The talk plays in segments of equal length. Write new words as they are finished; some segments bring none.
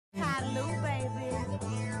Salute, baby.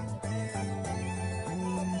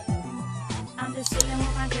 I'm just chilling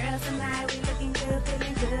with my girls tonight. We looking good,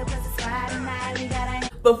 feeling good, plus it's Friday night. We got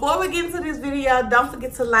a... Before we get into this video, don't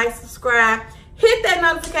forget to like, subscribe, hit that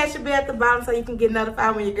notification bell at the bottom so you can get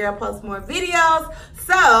notified when your girl posts more videos.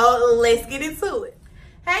 So let's get into it.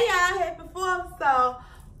 Hey y'all, happy 4th. So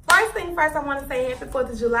first thing first, I want to say happy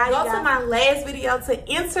 4th of July. Go to my last video to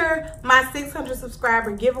enter my 600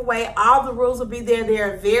 subscriber giveaway. All the rules will be there. They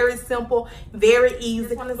are very simple, very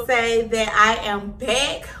easy. I want to say that I am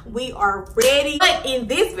back. We are ready. But in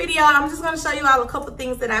this video, I'm just going to show you all a couple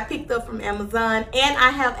things that I picked up from Amazon. And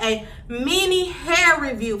I have a mini hair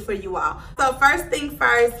review for you all. So first thing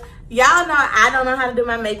first, y'all know I don't know how to do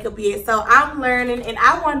my makeup yet, so I'm learning, and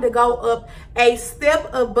I wanted to go up a step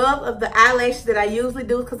above of the eyelashes that I usually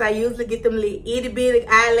do, because I usually get them little itty bitty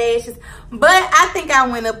eyelashes, but I think I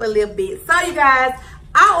went up a little bit. So you guys,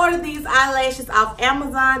 I ordered these eyelashes off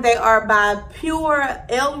Amazon. They are by Pure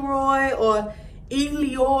Elroy or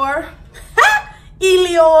Elior.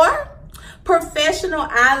 Elior. Professional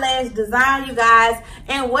eyelash design, you guys.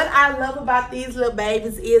 And what I love about these little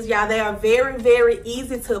babies is, y'all, they are very, very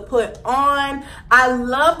easy to put on. I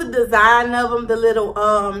love the design of them, the little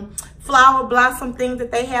flower blossom thing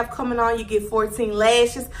that they have coming on. You get 14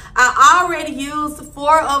 lashes. I already used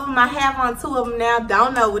 4 of them. I have on 2 of them now.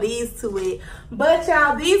 Don't know what these 2 is, but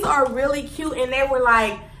y'all, these are really cute, and they were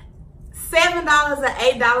like $7 or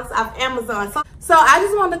 $8 off Amazon. So I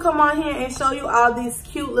just wanted to come on here and show you all these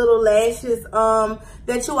cute little lashes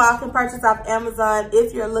that you all can purchase off Amazon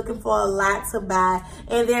if you're looking for a lot to buy,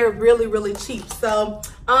 and they're really, really cheap. So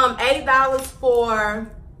 $8 for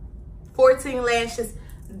 14 lashes,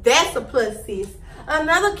 that's a plus, sis.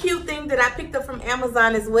 Another cute thing that I picked up from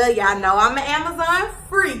Amazon as well, y'all know I'm an Amazon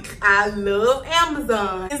freak. I love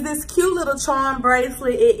Amazon. Is this cute little charm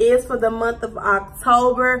bracelet. It is for the month of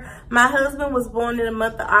October. My husband was born in the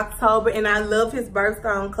month of October, and I love his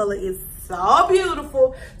birthstone color. It's so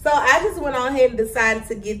beautiful. So I just went on ahead and decided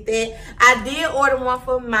to get that. I did order one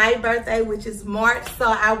for my birthday, which is March, so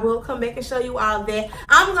I will come back and show you all that.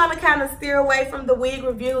 I'm gonna kind of steer away from the wig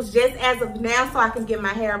reviews just as of now so I can get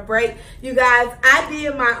my hair a break. You guys, I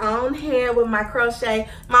did my own hair with my crochet.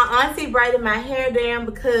 My auntie braided my hair down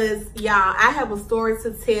because, y'all, I have a story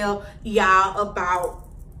to tell y'all about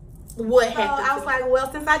what happened. So I was like, well,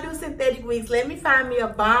 since I do synthetic wigs, let me find me a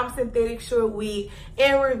bomb synthetic short wig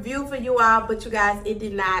and review for you all. But you guys, it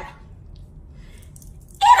did not,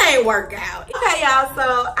 it ain't work out. Okay, y'all,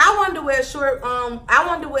 so I wanted to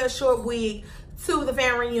wear a short wig to the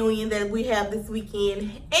family reunion that we have this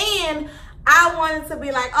weekend, and I wanted to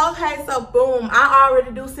be like, okay, so boom, I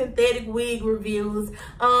already do synthetic wig reviews.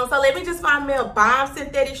 So let me just find me a bomb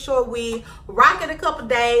synthetic short wig, rock it a couple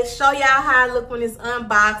days, show y'all how I look when it's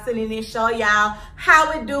unboxing, and then show y'all how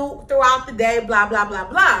it do throughout the day, blah, blah, blah,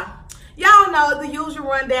 blah. Y'all know the usual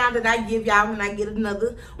rundown that I give y'all when I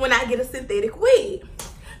get a synthetic wig.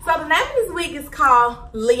 So the name of this wig is called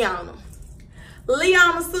Leona.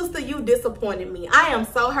 Leona, sister, you disappointed me. I am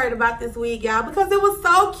so hurt about this wig, y'all, because it was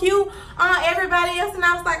so cute on everybody else, and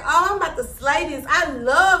I was like, oh, I'm about to slay this. I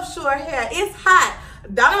love short hair. It's hot.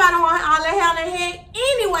 Don't nobody want all that hair on their head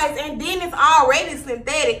anyways, and then it's already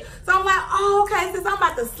synthetic. So I'm like, oh, okay, since I'm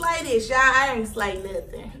about to slay this, y'all, I ain't slay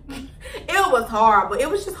nothing. It was horrible. It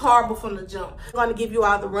was just horrible from the jump. I'm going to give you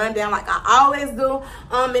all the rundown like I always do.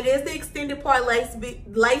 It is the extended part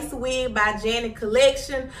lace wig by Janet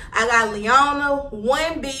Collection. I got Leona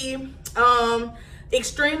 1B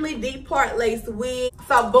extremely deep part lace wig.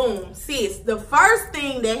 So boom, sis, the first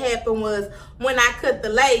thing that happened was when I cut the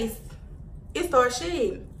lace, it started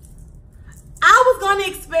shedding. I was going to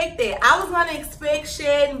expect that. I was going to expect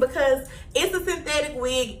shedding because it's a synthetic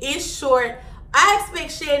wig. It's short. I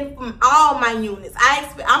expect shedding from all my units.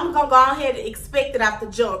 I'm going to go ahead and expect it off the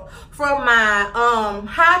jump. From my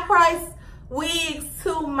high price wigs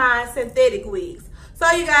to my synthetic wigs.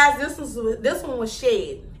 So you guys, this one was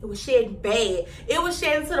shedding. It was shedding bad. It was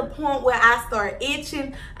shedding to the point where I started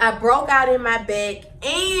itching. I broke out in my back,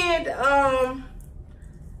 and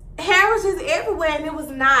hair was just everywhere, and it was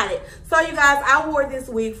knotted. So you guys, I wore this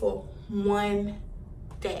wig for 1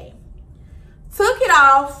 day. Took it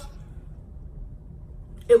off.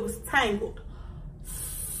 It was tangled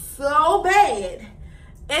so bad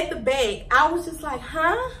at the back. I was just like,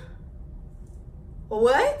 huh?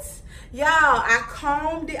 What? Y'all, I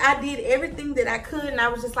combed it. I did everything that I could, and I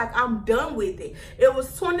was just like, I'm done with it. It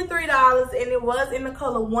was $23, and it was in the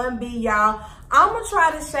color 1B, y'all. I'm gonna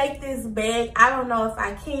try to shake this back. I don't know if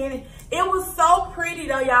I can. It was so pretty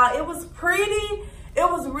though, y'all. It was pretty, It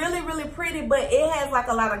was really, really pretty, but it has like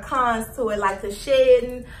a lot of cons to it, like the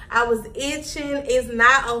shedding. I was itching. It's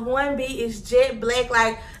not a 1B. It's jet black.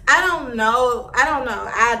 Like, I don't know.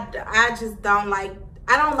 I just don't like,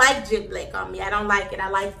 I don't like jet black on me. I don't like it. I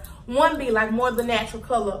like 1B, like more the natural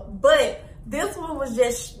color. But this one was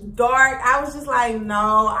just dark. I was just like,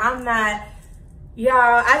 no, I'm not. Y'all,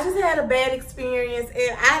 I just had a bad experience,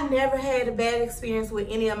 and I never had a bad experience with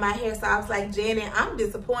any of my hairstyles. Like, Janet, I'm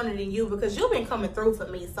disappointed in you because you've been coming through for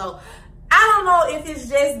me. So I don't know if it's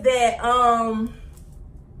just that, I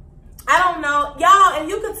don't know, y'all. And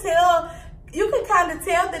you could tell, you could kind of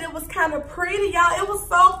tell that it was kind of pretty, y'all. It was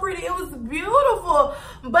so pretty. It was beautiful.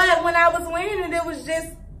 But when I was wearing it,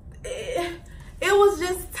 it was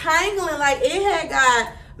just tangling. Like, it had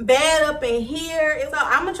got bad up in here. So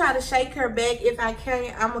I'm gonna try to shake her back. If I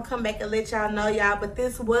can't, I'm gonna come back and let y'all know, y'all. But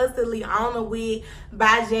this was the Leona wig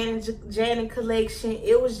by Janet Collection.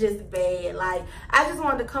 It was just bad. Like, I just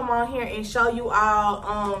wanted to come on here and show you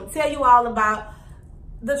all, tell you all about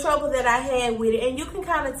the trouble that I had with it. And you can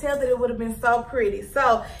kind of tell that it would have been so pretty.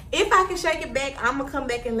 So if I can shake it back, I'm gonna come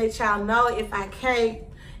back and let y'all know. If I can't,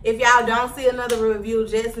 if y'all don't see another review,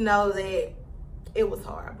 just know that it was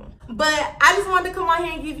horrible. But I just wanted to come on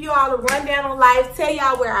here and give you all a rundown on life, tell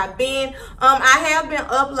y'all where I've been. I have been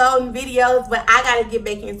uploading videos, but I gotta get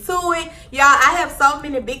back into it. Y'all, I have so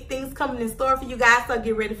many big things coming in store for you guys, so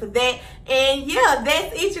get ready for that. And yeah,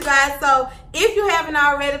 that's it, you guys. So if you haven't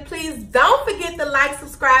already, please don't forget to like,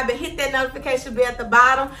 subscribe, and hit that notification bell at the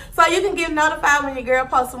bottom so you can get notified when your girl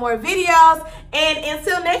posts some more videos. And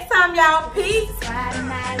until next time, y'all, peace. Friday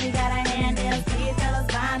night, we got our hand in, see fellas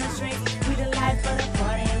buying the drinks. We the life for the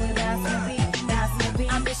party, and we bouncing the beat, bouncing the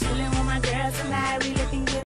beat. I'm just chilling with my girls tonight. We